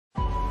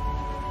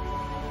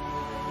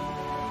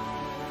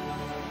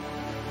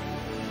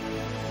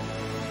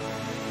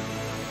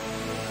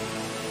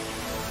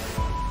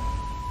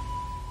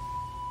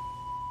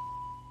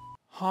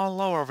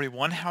Hello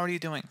everyone, how are you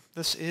doing?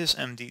 This is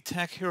MD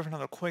Tech here with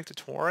another quick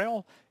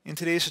tutorial. In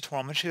today's tutorial,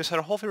 I'm going to show you guys how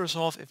to hopefully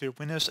resolve if your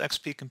Windows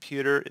XP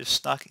computer is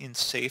stuck in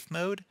safe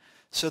mode.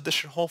 So this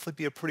should hopefully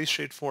be a pretty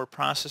straightforward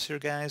process here,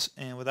 guys,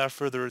 and without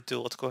further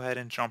ado, let's go ahead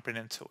and jump right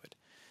into it.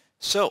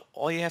 So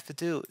all you have to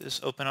do is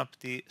open up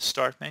the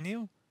Start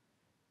menu,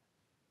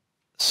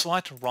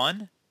 select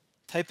Run,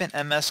 type in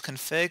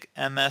msconfig,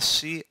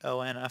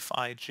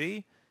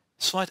 msconfig,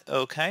 select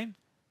OK.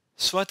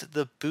 Select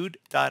the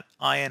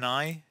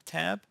boot.ini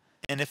tab,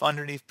 and if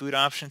underneath boot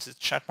options it's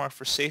checkmark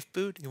for safe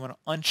boot, you want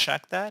to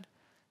uncheck that,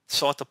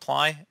 select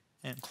apply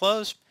and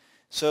close.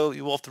 So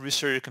you will have to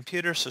restart your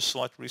computer, so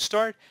select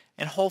restart,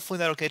 and hopefully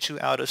that'll get you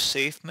out of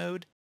safe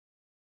mode.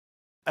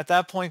 At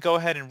that point, go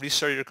ahead and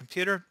restart your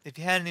computer. If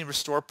you had any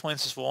restore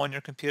points as well on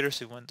your computer,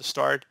 so you went to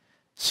start,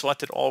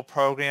 selected all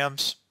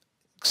programs,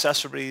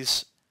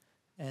 accessories,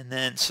 and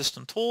then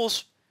system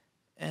tools,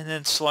 and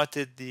then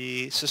selected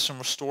the system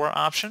restore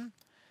option.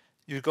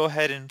 You go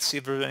ahead and see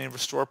if there's any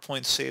restore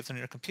points saved on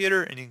your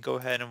computer, and you can go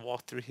ahead and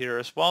walk through here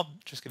as well,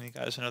 just giving you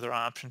guys another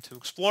option to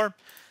explore.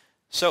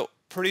 So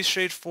pretty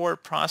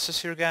straightforward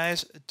process here,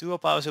 guys. I do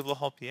hope I was able to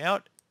help you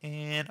out,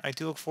 and I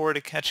do look forward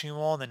to catching you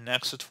all in the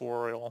next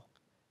tutorial.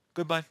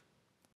 Goodbye.